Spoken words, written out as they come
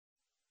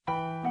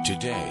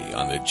Today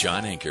on the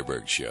John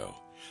Ankerberg Show,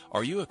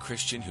 are you a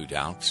Christian who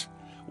doubts?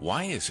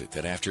 Why is it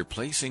that after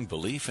placing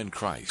belief in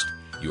Christ,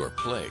 you are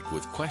plagued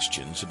with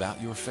questions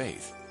about your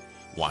faith?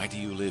 Why do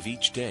you live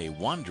each day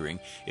wondering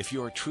if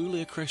you are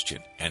truly a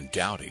Christian and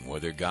doubting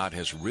whether God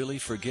has really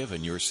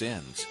forgiven your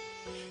sins?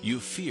 You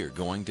fear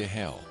going to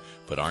hell,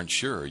 but aren't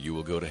sure you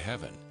will go to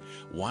heaven.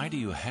 Why do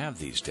you have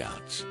these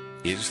doubts?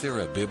 Is there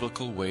a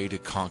biblical way to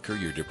conquer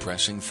your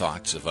depressing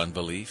thoughts of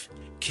unbelief?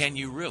 Can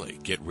you really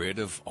get rid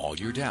of all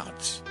your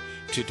doubts?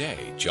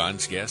 Today,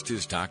 John's guest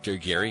is Dr.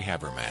 Gary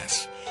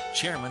Habermas,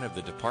 chairman of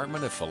the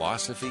Department of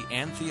Philosophy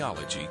and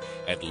Theology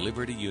at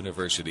Liberty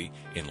University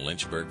in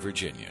Lynchburg,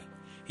 Virginia.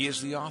 He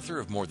is the author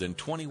of more than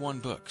 21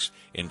 books,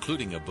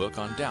 including a book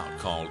on doubt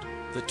called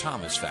The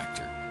Thomas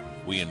Factor.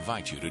 We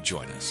invite you to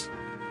join us.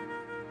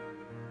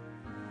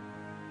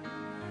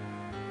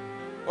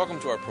 Welcome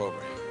to our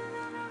program.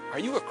 Are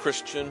you a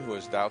Christian who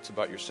has doubts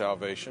about your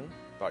salvation,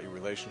 about your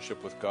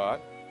relationship with God?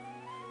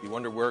 You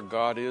wonder where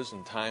God is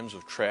in times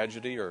of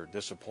tragedy or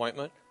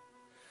disappointment?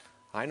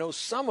 I know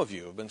some of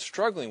you have been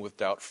struggling with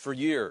doubt for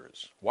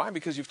years. Why?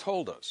 Because you've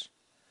told us.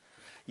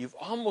 You've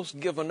almost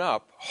given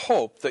up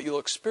hope that you'll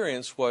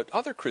experience what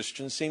other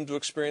Christians seem to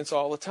experience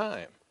all the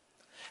time.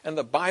 And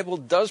the Bible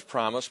does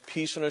promise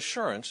peace and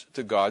assurance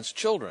to God's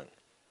children.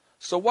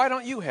 So why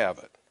don't you have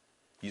it?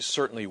 You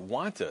certainly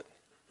want it.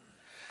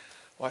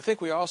 Well, I think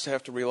we also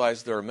have to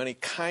realize there are many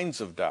kinds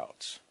of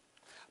doubts.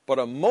 But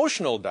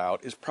emotional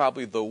doubt is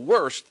probably the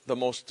worst, the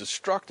most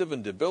destructive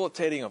and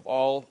debilitating of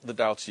all the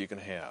doubts you can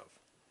have.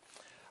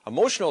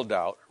 Emotional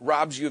doubt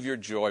robs you of your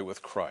joy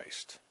with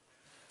Christ.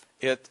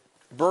 It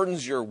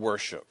burdens your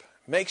worship,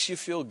 makes you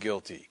feel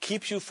guilty,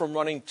 keeps you from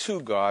running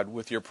to God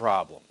with your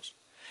problems.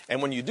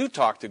 And when you do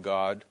talk to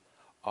God,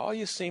 all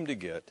you seem to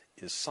get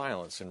is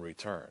silence in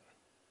return.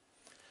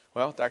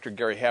 Well, Dr.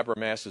 Gary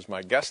Habermas is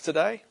my guest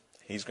today.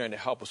 He's going to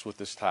help us with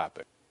this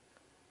topic.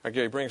 All right,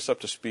 Gary, bring us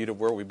up to speed of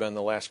where we've been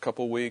the last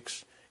couple of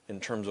weeks in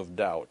terms of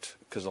doubt,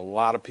 because a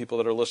lot of people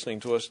that are listening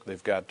to us,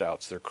 they've got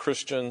doubts. They're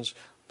Christians.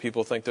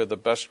 People think they're the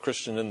best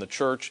Christian in the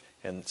church,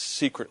 and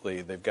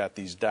secretly they've got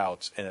these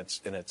doubts, and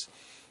it's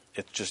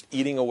just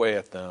eating away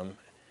at them.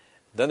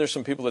 Then there's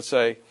some people that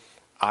say,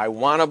 I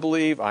want to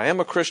believe, I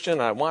am a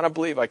Christian, I want to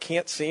believe, I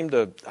can't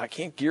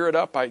gear it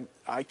up,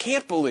 I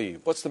can't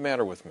believe. What's the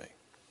matter with me?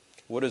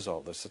 What is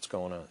all this that's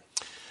going on?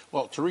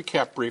 Well, to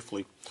recap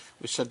briefly,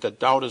 we said that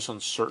doubt is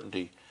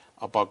uncertainty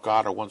about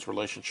God or one's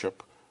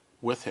relationship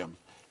with Him,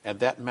 and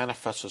that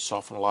manifests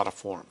itself in a lot of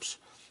forms.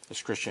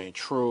 Is Christianity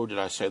true? Did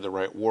I say the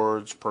right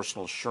words?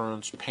 Personal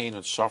assurance, pain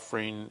and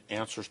suffering,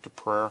 answers to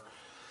prayer.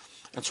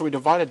 And so we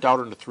divided doubt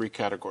into three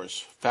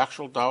categories.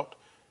 Factual doubt,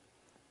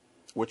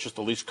 which is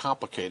the least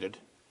complicated,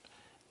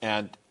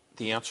 and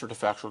the answer to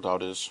factual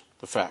doubt is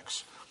the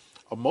facts.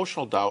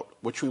 Emotional doubt,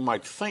 which we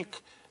might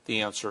think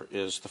the answer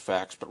is the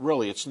facts, but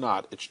really it's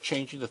not. It's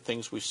changing the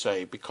things we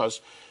say,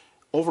 because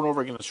over and over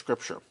again in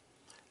Scripture,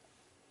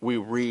 we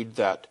read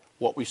that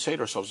what we say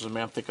to ourselves, as a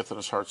man thinketh in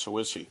his heart, so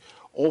is he.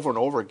 Over and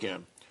over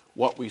again,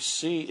 what we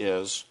see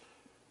is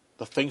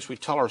the things we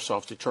tell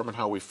ourselves determine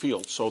how we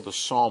feel. So the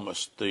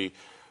psalmist, the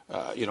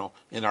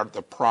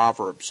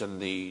Proverbs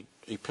and the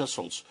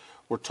epistles,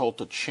 we're told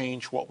to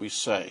change what we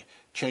say,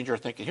 change our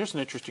thinking. Here's an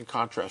interesting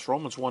contrast.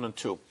 Romans 1 and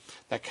 2,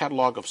 that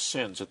catalog of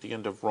sins at the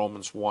end of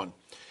Romans 1.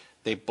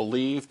 They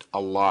believed a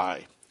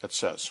lie, it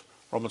says.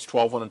 Romans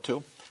 12, 1 and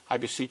 2. I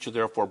beseech you,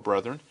 therefore,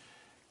 brethren,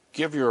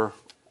 give yourself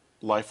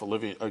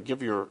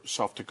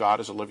to God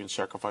as a living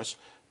sacrifice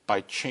by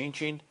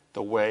changing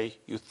the way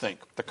you think.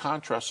 The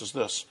contrast is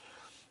this.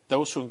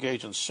 Those who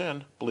engage in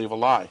sin believe a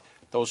lie.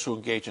 Those who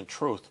engage in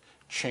truth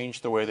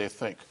change the way they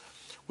think.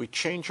 We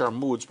change our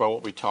moods by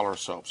what we tell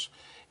ourselves.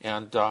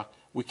 And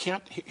we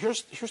can't.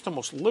 Here's the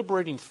most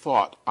liberating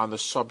thought on the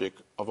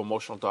subject of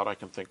emotional doubt I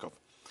can think of.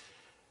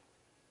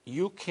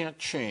 You can't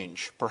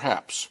change,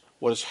 perhaps,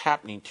 what is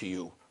happening to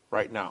you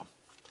right now,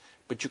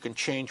 but you can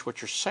change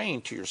what you're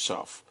saying to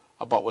yourself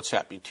about what's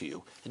happening to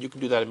you, and you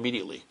can do that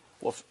immediately.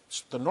 Well,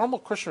 the normal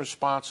Christian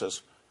response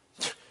is,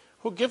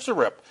 who gives a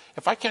rip?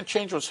 If I can't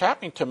change what's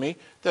happening to me,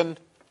 then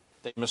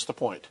they miss the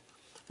point.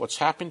 What's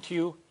happened to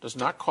you does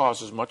not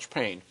cause as much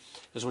pain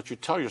as what you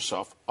tell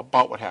yourself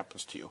about what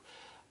happens to you.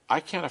 I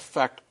can't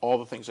affect all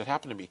the things that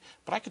happen to me,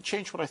 but I can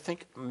change what I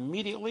think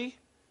immediately.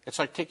 It's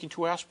like taking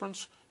 2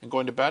 aspirins and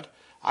going to bed.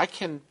 I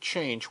can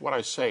change what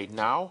I say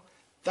now.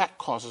 That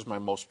causes my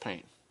most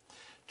pain.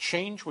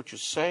 Change what you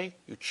say,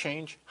 you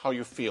change how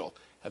you feel,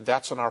 and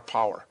that's in our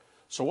power.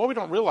 So what we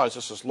don't realize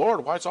is,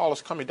 Lord, why is all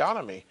this coming down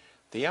on me?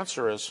 The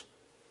answer is,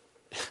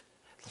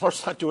 the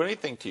Lord's not doing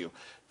anything to you.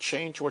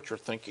 Change what you're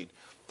thinking.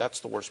 That's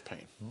the worst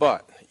pain.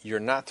 But you're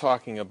not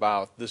talking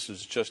about this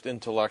is just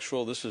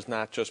intellectual, this is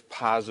not just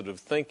positive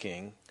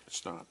thinking.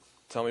 It's not.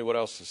 Tell me what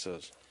else this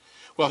is.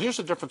 Well, here's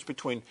the difference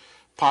between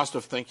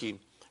positive thinking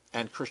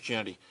and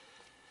Christianity.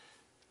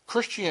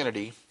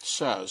 Christianity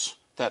says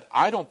that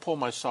I don't pull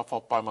myself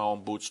up by my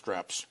own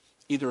bootstraps.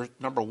 Either,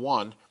 number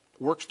one,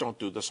 works don't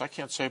do this. I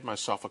can't save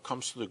myself. It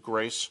comes through the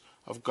grace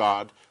of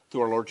God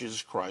through our Lord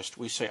Jesus Christ.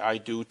 We say, I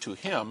do to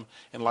him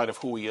in light of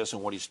who he is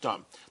and what he's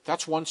done.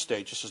 That's one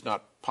stage. This is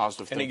not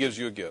positive thinking. And he gives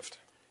you a gift.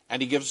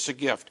 And he gives us a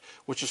gift,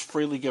 which is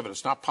freely given.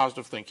 It's not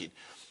positive thinking.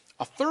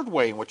 A third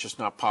way in which it's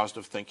not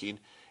positive thinking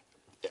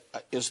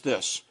is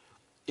this.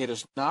 It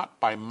is not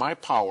by my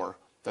power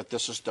that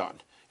this is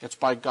done. It's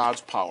by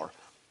God's power.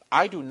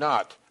 I do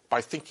not,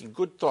 by thinking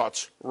good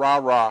thoughts,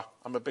 rah,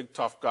 I'm a big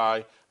tough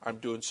guy, I'm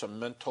doing some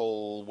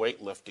mental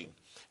weightlifting.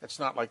 It's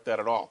not like that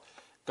at all.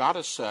 God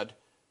has said,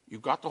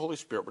 you've got the Holy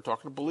Spirit. We're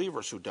talking to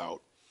believers who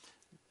doubt.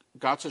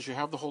 God says you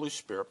have the Holy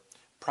Spirit.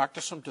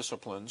 Practice some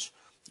disciplines.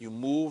 You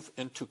move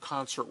into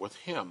concert with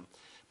him.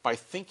 By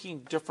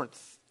thinking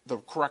the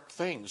correct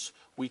things,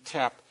 we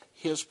tap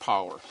his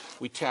power.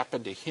 We tap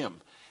into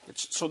him.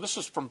 So this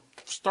is from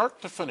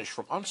start to finish,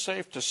 from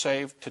unsaved to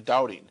saved to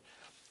doubting.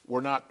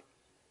 We're not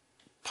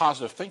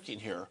positive thinking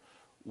here.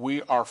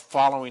 We are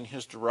following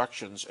his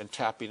directions and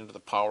tapping into the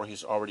power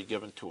he's already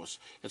given to us.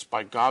 It's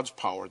by God's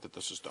power that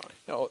this is done.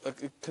 No,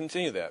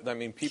 continue that. I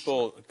mean,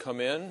 people come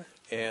in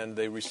and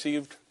they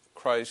received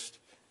Christ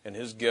and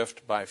his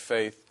gift by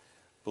faith,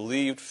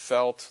 believed,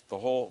 felt the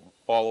whole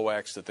ball of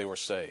wax that they were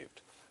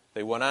saved.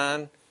 They went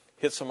on,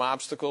 hit some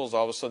obstacles,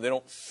 all of a sudden they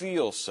don't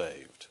feel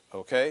saved,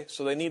 okay?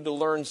 So they need to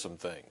learn some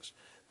things.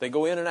 They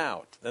go in and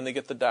out, then they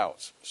get the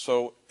doubts.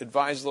 So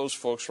advise those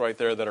folks right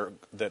there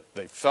that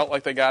they felt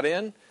like they got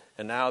in,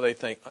 and now they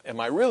think, am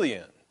I really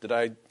in? Did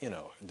I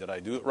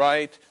do it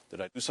right?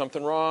 Did I do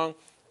something wrong?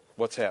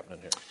 What's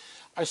happening here?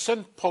 I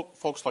send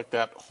folks like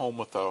that home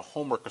with a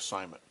homework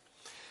assignment.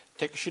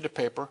 Take a sheet of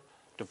paper,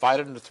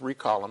 divide it into 3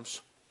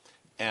 columns,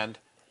 and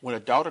when a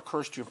doubt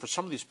occurs to you, and for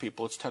some of these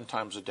people, it's 10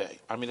 times a day.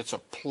 I mean, it's a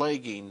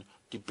plaguing,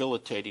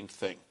 debilitating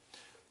thing.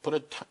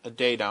 Put a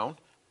day down,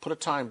 put a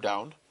time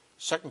down.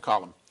 Second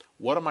column,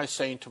 what am I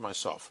saying to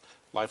myself?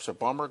 Life's a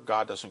bummer,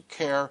 God doesn't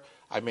care,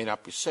 I may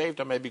not be saved,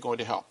 I may be going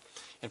to hell.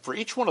 And for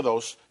each one of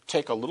those,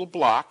 take a little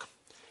block,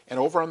 and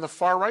over on the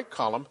far right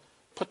column,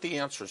 put the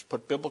answers,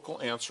 put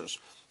biblical answers.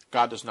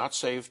 God does not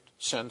save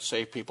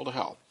people to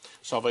hell.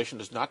 Salvation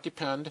does not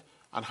depend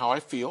on how I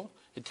feel.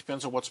 It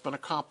depends on what's been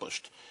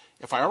accomplished.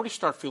 If I already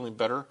start feeling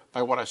better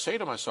by what I say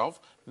to myself,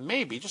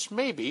 maybe, just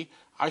maybe,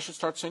 I should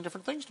start saying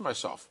different things to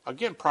myself.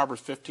 Again,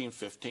 Proverbs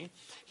 15:15,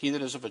 he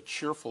that is of a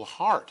cheerful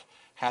heart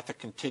hath a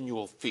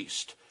continual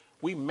feast.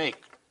 We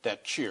make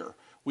that cheer.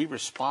 We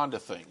respond to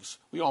things.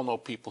 We all know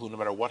people who, no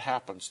matter what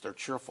happens, they're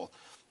cheerful.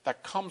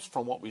 That comes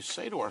from what we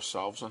say to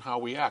ourselves and how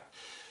we act.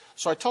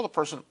 So I tell the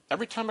person,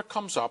 every time it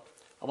comes up,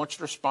 I want you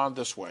to respond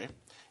this way.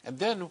 And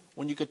then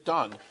when you get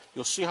done,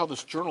 you'll see how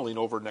this journaling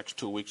over the next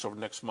 2 weeks, over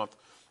the next month,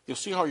 you'll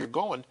see how you're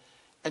going,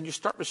 and you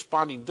start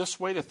responding this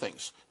way to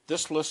things.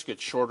 This list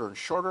gets shorter and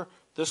shorter.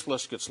 This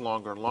list gets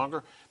longer and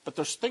longer. But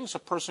there's things a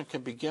person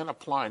can begin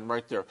applying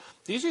right there.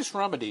 The easiest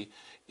remedy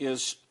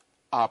is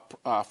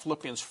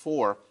Philippians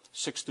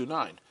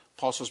 4:6-9.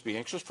 Paul says, be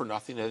anxious for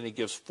nothing, and then he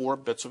gives 4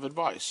 bits of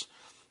advice.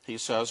 He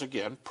says,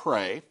 again,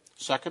 pray.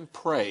 Second,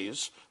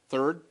 praise.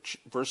 Third,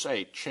 verse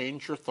 8,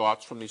 change your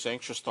thoughts from these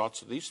anxious thoughts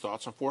to these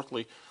thoughts. And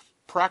fourthly,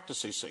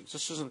 practice these things.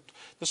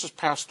 This is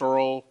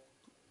pastoral,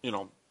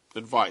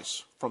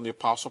 advice from the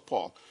Apostle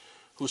Paul,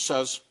 who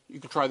says you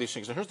can try these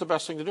things. And here's the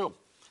best thing to do.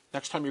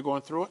 Next time you're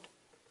going through it,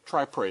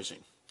 try praising.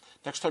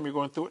 Next time you're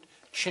going through it,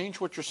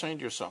 change what you're saying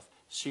to yourself.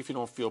 See if you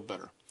don't feel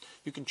better.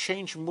 You can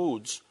change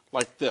moods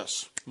like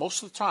this.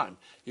 Most of the time,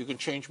 you can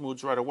change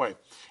moods right away.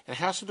 And it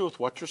has to do with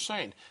what you're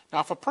saying.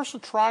 Now, if a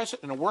person tries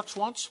it and it works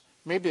once,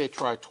 maybe they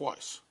try it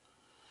twice.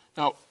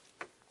 Now,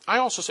 I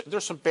also say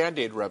there's some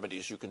Band-Aid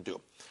remedies you can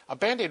do. A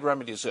Band-Aid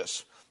remedy is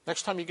this.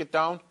 Next time you get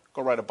down,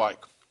 go ride a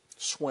bike,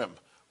 swim,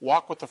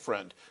 walk with a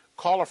friend,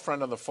 call a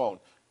friend on the phone,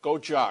 go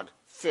jog,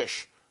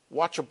 fish,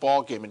 watch a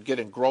ball game and get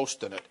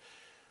engrossed in it.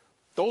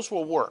 Those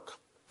will work,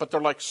 but they're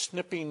like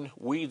snipping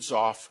weeds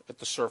off at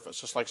the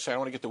surface. It's like saying, I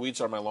want to get the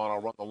weeds out of my lawn, I'll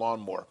run the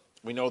lawn more.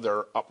 We know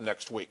they're up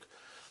next week.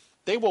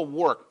 They will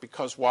work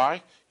because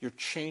why? You're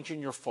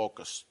changing your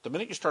focus. The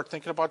minute you start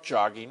thinking about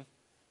jogging,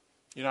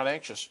 you're not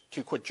anxious.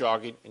 You quit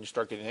jogging and you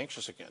start getting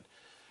anxious again.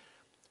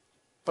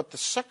 But the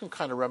second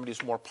kind of remedy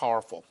is more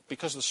powerful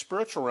because the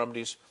spiritual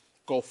remedies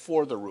go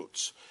for the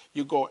roots.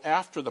 You go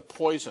after the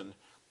poison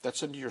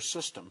that's into your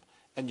system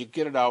and you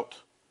get it out.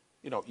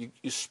 You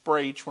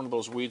spray each one of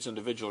those weeds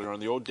individually, or in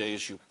the old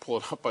days, you pull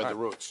it up by the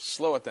roots.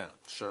 Slow it down.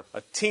 Sure.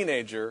 A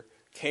teenager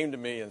came to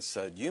me and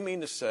said, you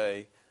mean to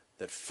say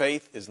that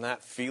faith is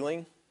not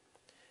feeling?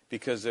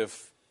 Because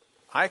if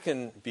I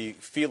can be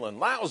feeling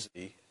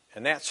lousy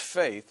and that's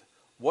faith,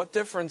 what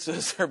difference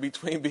is there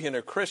between being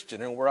a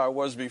Christian and where I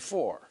was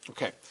before?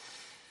 Okay.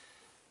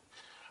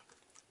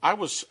 I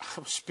was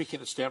speaking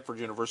at Stanford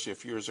University a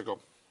few years ago,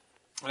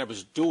 and I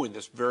was doing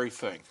this very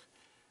thing.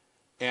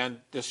 And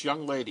this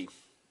young lady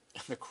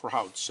in the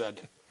crowd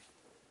said,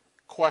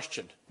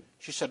 question.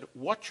 She said,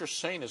 what you're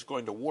saying is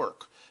going to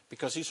work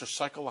because these are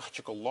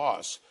psychological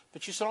laws.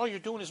 But she said, all you're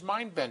doing is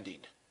mind bending.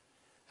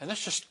 And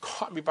this just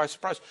caught me by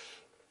surprise.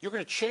 You're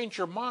going to change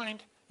your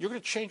mind. You're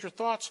going to change your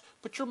thoughts,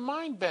 but you're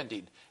mind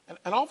bending.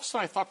 And all of a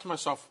sudden I thought to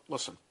myself,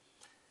 listen,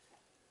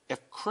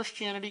 if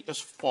Christianity is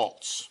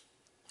false,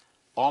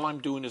 all I'm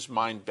doing is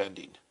mind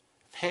bending.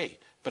 Hey,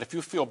 but if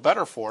you feel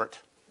better for it,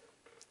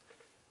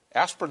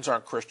 aspirins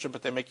aren't Christian,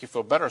 but they make you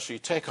feel better, so you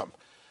take them.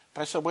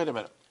 But I said, wait a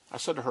minute. I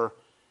said to her,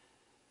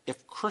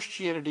 if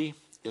Christianity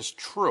is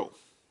true,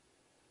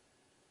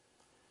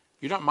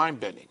 you're not mind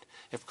bending.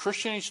 If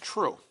Christianity is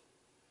true,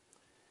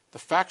 the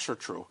facts are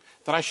true,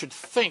 then I should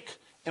think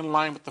in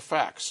line with the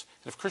facts.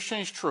 And if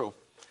Christianity is true,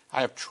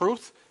 I have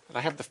truth and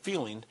I have the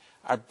feeling.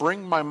 I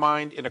bring my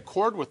mind in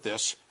accord with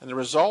this, and the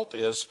result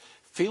is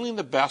feeling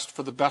the best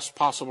for the best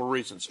possible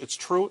reasons. It's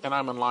true, and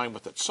I'm in line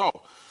with it.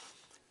 So,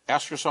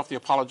 ask yourself the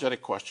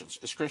apologetic questions.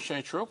 Is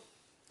Christianity true?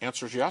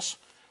 Answer is yes.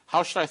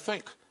 How should I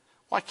think?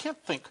 Well, I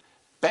can't think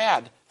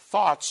bad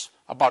thoughts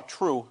about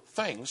true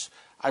things.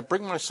 I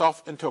bring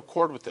myself into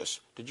accord with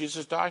this. Did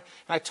Jesus die?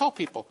 And I tell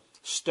people,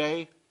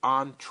 stay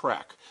on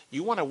track.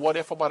 You want a what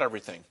if about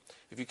everything.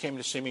 If you came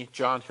to see me,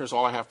 John, here's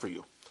all I have for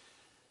you.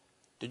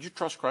 Did you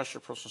trust Christ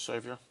your personal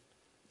Savior?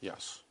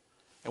 Yes.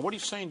 And what are you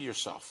saying to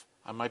yourself?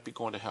 I might be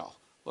going to hell.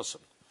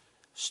 Listen,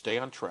 stay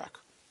on track.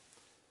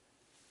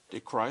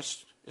 Is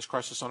Christ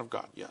the Son of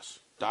God? Yes.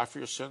 Die for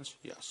your sins?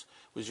 Yes.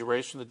 Was he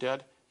raised from the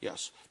dead?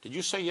 Yes. Did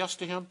you say yes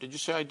to him? Did you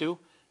say I do?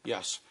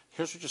 Yes.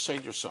 Here's what you say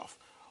to yourself.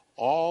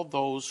 All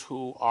those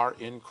who are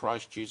in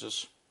Christ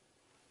Jesus,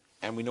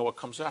 and we know what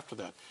comes after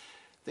that,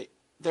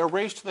 they're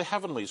raised to the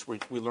heavenlies, we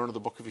learn in the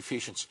book of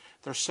Ephesians.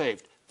 They're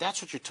saved.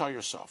 That's what you tell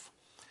yourself.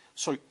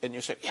 So, and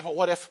you say, yeah, but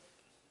what if?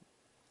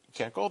 You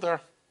can't go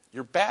there.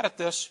 You're bad at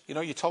this. You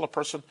know, you tell a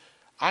person,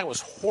 I was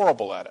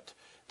horrible at it.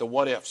 The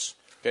what ifs.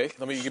 Okay,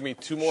 let me give me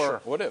two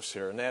more what ifs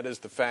here, and that is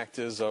the fact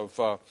is of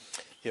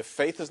if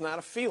faith is not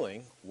a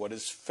feeling, what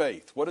is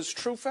faith? What is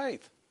true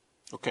faith?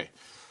 Okay,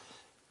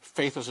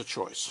 faith is a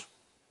choice.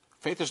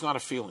 Faith is not a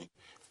feeling.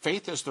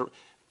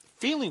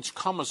 Feelings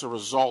come as a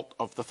result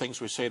of the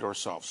things we say to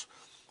ourselves.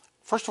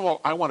 First of all,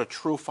 I want a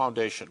true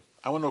foundation.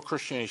 I want to know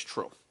Christianity is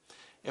true.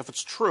 If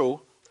it's true,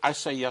 I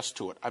say yes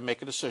to it. I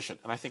make a decision.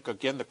 And I think,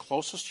 again, the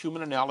closest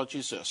human analogy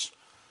is this.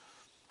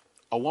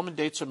 A woman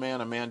dates a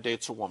man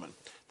dates a woman.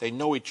 They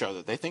know each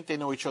other. They think they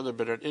know each other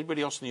better than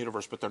anybody else in the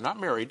universe, but they're not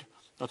married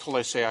until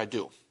they say I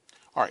do.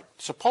 All right,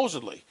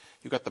 supposedly,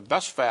 you've got the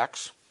best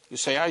facts, you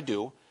say I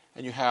do,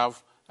 and you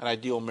have an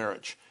ideal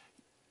marriage.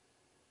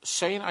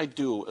 Saying I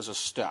do is a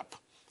step.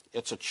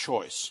 It's a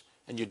choice,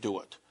 and you do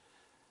it.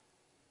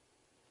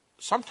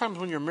 Sometimes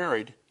when you're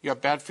married, you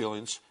have bad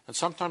feelings, and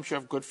sometimes you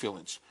have good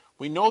feelings.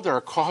 We know there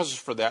are causes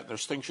for that, and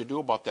there's things you do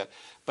about that.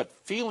 But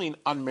feeling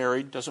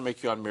unmarried doesn't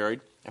make you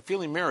unmarried, and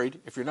feeling married,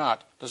 if you're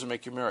not, doesn't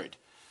make you married.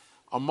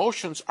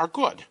 Emotions are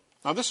good.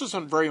 Now, this is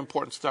a very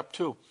important step,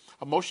 too.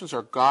 Emotions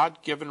are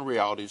God-given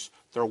realities.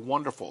 They're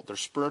wonderful. They're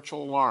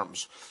spiritual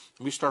alarms.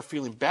 When we start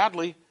feeling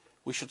badly,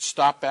 we should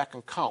stop back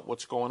and count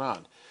what's going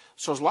on.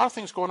 So there's a lot of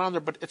things going on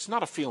there, but it's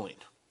not a feeling.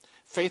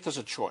 Faith is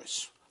a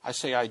choice. I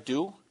say I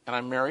do, and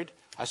I'm married.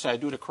 I say I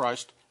do to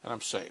Christ, and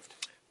I'm saved.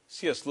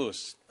 C.S.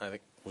 Lewis, I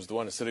think, was the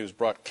one that said he was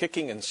brought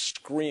kicking and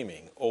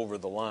screaming over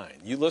the line.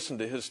 You listen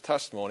to his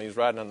testimony. He's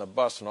riding on the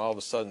bus, and all of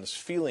a sudden this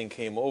feeling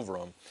came over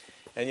him.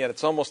 And yet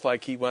it's almost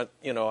like he went,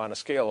 on a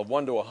scale of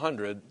 1 to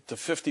 100 to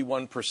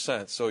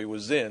 51%. So he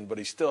was in, but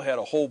he still had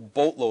a whole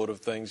boatload of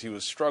things he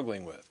was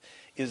struggling with.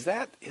 Is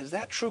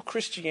that true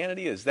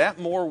Christianity? Is that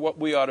more what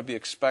we ought to be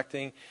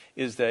expecting?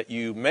 Is that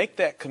you make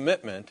that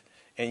commitment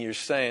and you're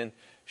saying,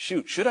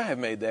 shoot, should I have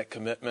made that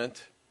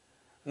commitment?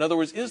 In other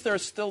words, is there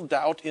still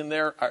doubt in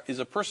there? Is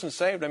a person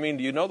saved? I mean,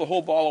 do you know the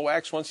whole ball of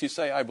wax once you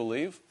say, I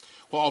believe?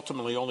 Well,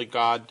 ultimately, only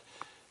God,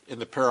 in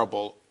the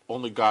parable,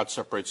 only God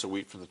separates the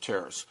wheat from the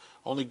tares.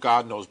 Only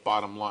God knows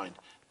bottom line.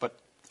 But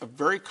a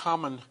very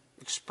common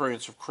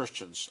experience of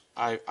Christians,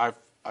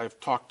 I've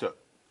talked to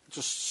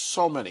just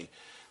so many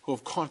who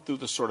have gone through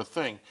this sort of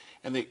thing,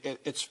 and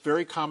it's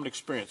very common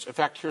experience. In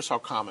fact, here's how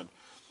common.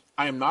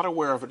 I am not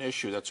aware of an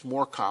issue that's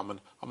more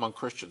common among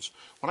Christians.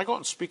 When I go out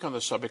and speak on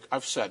this subject,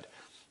 I've said,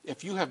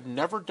 if you have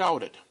never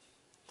doubted,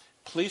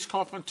 please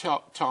come up and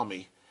tell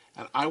me,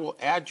 and I will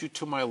add you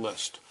to my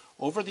list.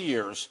 Over the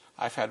years,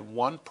 I've had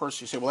one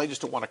person, you say, well, they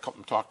just don't want to come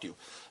and talk to you.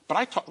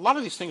 But a lot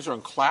of these things are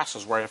in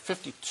classes where I have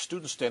 50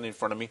 students standing in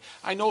front of me.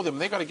 I know them.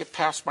 They've got to get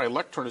past my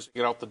lectern as they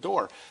get out the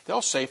door.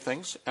 They'll say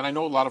things, and I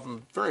know a lot of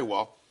them very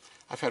well.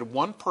 I've had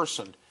one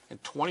person in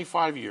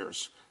 25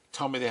 years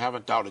tell me they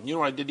haven't doubted. You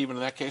know what I did even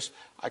in that case?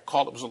 It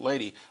was a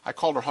lady. I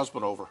called her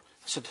husband over.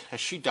 I said, has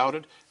she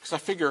doubted? Because I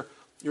figure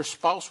your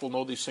spouse will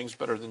know these things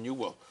better than you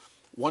will.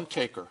 One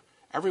taker.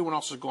 Everyone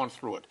else has gone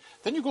through it.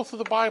 Then you go through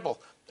the Bible,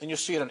 and you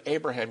see it in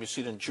Abraham, you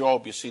see it in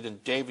Job, you see it in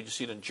David, you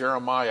see it in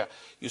Jeremiah,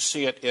 you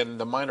see it in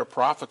the minor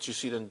prophets, you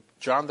see it in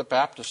John the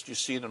Baptist, you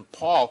see it in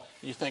Paul,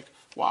 and you think,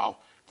 wow,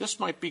 this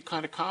might be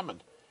kind of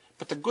common.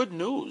 But the good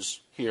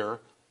news here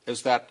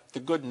is that the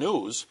good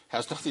news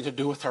has nothing to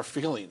do with our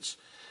feelings.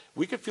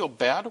 We can feel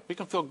bad, we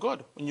can feel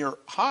good. When you're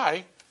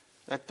high,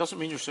 that doesn't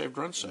mean you're saved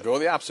or unsaved. Go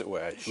the opposite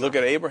way. Sure. Look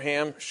at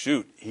Abraham.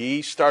 Shoot,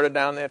 he started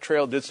down that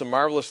trail, did some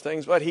marvelous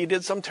things, but he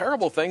did some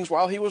terrible things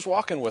while he was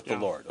walking with the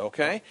Lord,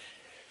 okay?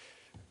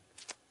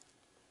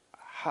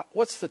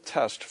 What's the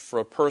test for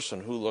a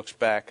person who looks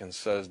back and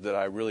says, did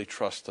I really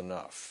trust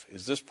enough?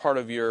 Is this part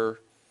of your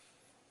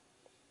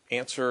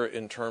answer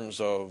in terms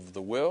of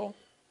the will?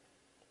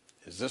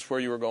 Is this where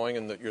you were going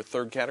in your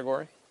third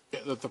category?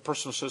 The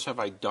person says, have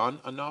I done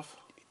enough?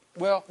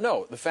 Well,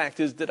 no. The fact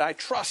is, did I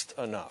trust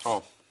enough?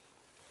 Oh.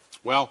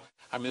 Well,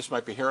 I mean, this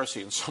might be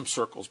heresy in some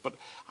circles, but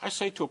I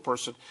say to a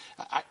person,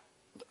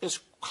 as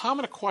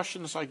common a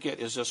question as I get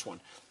is this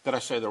one, that I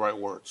say the right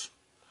words.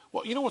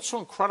 Well, you know what's so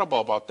incredible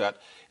about that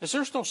is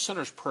there's no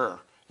sinner's prayer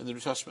in the New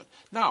Testament.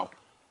 Now,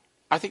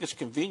 I think it's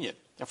convenient.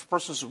 If a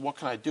person says, what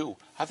can I do?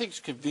 I think it's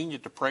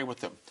convenient to pray with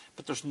them.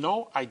 But there's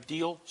no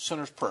ideal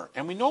sinner's prayer.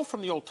 And we know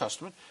from the Old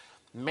Testament,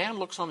 man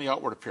looks on the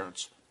outward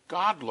appearance.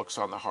 God looks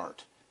on the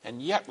heart.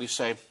 And yet we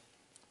say,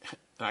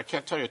 and I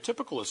can't tell you how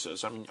typical this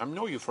is. I mean, I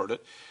know you've heard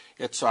it.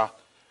 It's,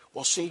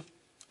 well, see,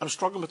 I'm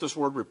struggling with this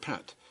word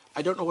repent.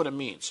 I don't know what it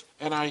means.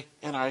 And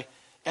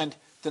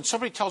then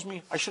somebody tells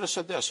me I should have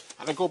said this.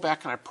 And I go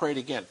back and I pray it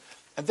again.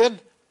 And then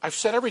I've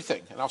said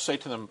everything. And I'll say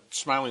to them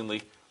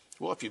smilingly,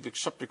 well, if you've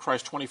accepted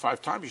Christ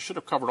 25 times, you should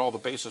have covered all the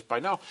bases by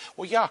now.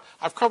 Well, yeah,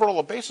 I've covered all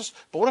the bases,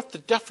 but what if the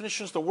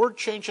definitions, the word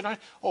change, but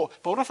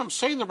what if I'm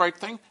saying the right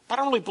thing, but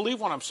I don't really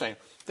believe what I'm saying?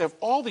 They have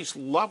all these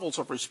levels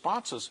of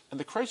responses, and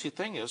the crazy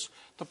thing is,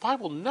 the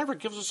Bible never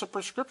gives us a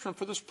prescription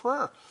for this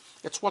prayer.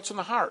 It's what's in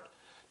the heart.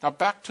 Now,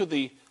 back to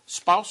the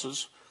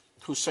spouses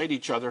who say to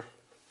each other,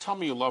 tell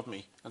me you love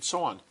me, and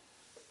so on.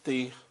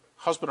 The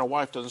husband or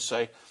wife doesn't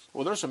say,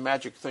 well, there's a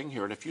magic thing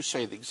here, and if you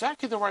say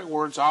exactly the right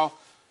words,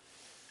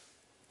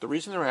 The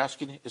reason they're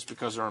asking is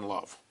because they're in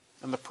love.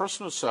 And the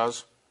person who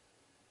says,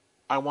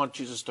 I want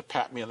Jesus to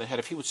pat me on the head,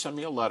 if he would send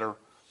me a letter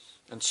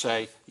and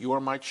say, you are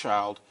my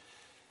child,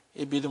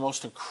 it'd be the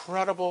most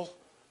incredible,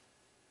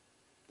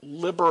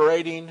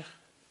 liberating,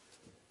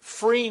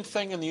 freeing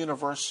thing in the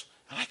universe,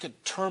 and I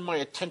could turn my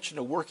attention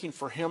to working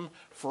for him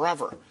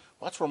forever.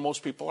 Well, that's where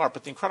most people are.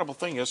 But the incredible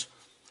thing is,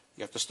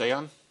 you have to stay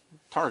on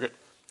target.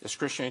 Is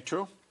Christianity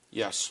true?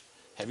 Yes.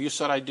 Have you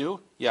said I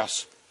do?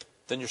 Yes.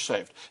 Then you're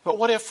saved. But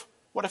what if,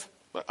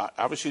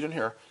 obviously you didn't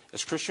hear,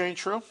 is Christianity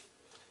true?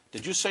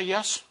 Did you say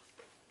yes?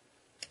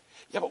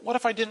 Yeah, but what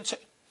if I didn't say?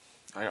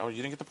 You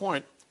didn't get the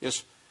point.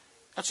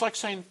 That's like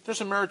saying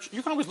there's a marriage.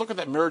 You can always look at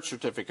that marriage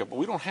certificate, but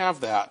we don't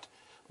have that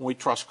when we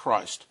trust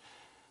Christ.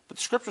 But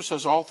the Scripture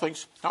says all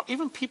things. Now,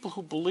 even people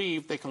who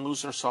believe they can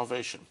lose their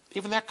salvation,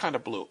 even that kind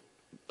of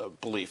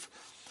belief,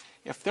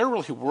 if they're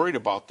really worried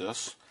about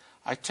this,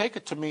 I take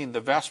it to mean the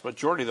vast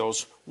majority of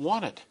those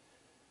want it.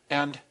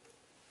 And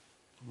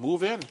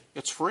move in.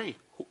 It's free.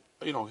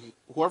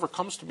 Whoever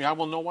comes to me, I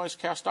will no wise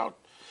cast out.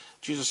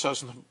 Jesus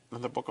says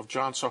in the book of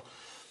John. So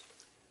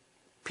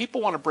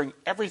people want to bring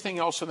everything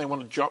else and they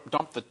want to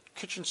dump the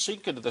kitchen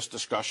sink into this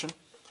discussion.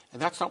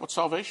 And that's not what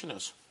salvation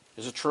is.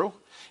 Is it true?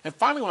 And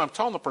finally, when I'm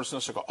telling the person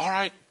this, I go,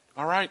 all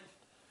right.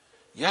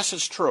 Yes,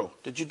 it's true.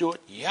 Did you do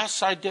it?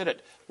 Yes, I did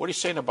it. What are you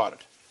saying about it?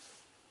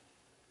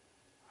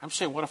 I'm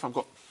saying, what if I'm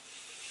going?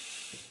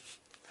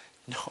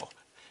 No,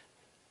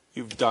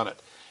 you've done it.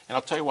 And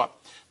I'll tell you what,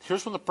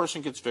 here's when the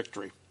person gets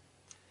victory.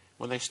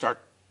 When they start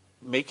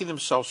making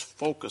themselves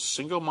focus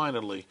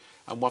single-mindedly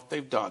on what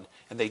they've done,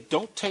 and they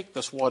don't take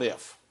this what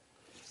if.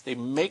 They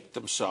make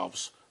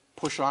themselves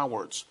push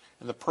onwards.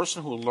 And the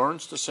person who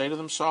learns to say to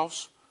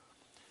themselves,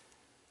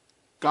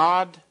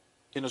 God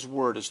in his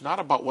word is not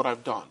about what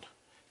I've done.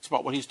 It's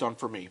about what he's done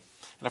for me.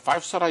 And if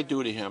I've said I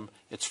do to him,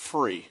 it's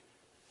free.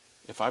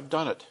 If I've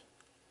done it,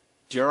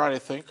 dare I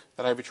think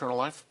that I have eternal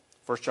life?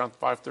 1 John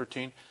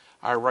 5:13,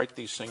 I write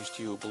these things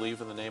to you who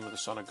believe in the name of the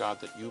Son of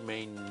God, that you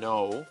may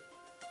know,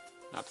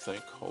 not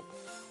think, hope,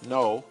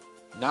 know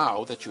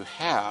now that you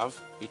have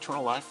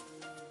eternal life.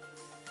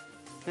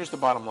 Here's the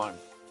bottom line.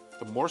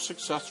 The more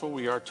successful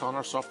we are telling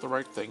ourselves the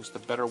right things, the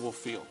better we'll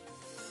feel.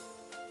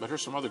 But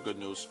here's some other good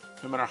news.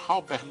 No matter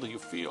how badly you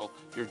feel,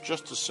 you're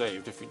just as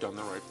saved if you've done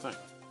the right thing.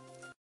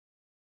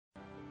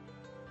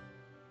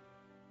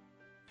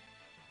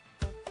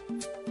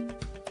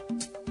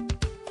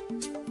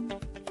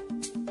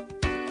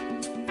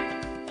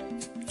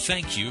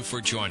 Thank you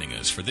for joining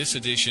us for this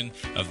edition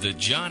of the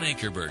John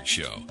Ankerberg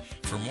Show.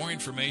 For more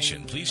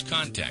information, please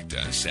contact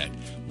us at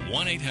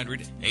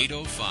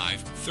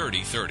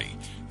 1-800-805-3030.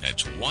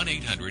 That's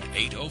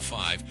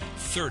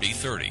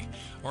 1-800-805-3030.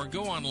 Or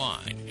go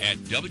online at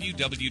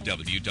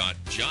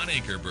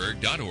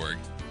www.johnankerberg.org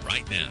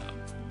right now.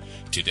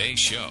 Today's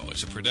show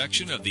is a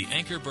production of the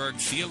Ankerberg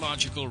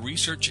Theological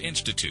Research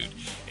Institute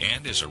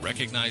and is a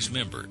recognized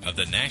member of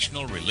the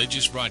National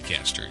Religious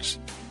Broadcasters.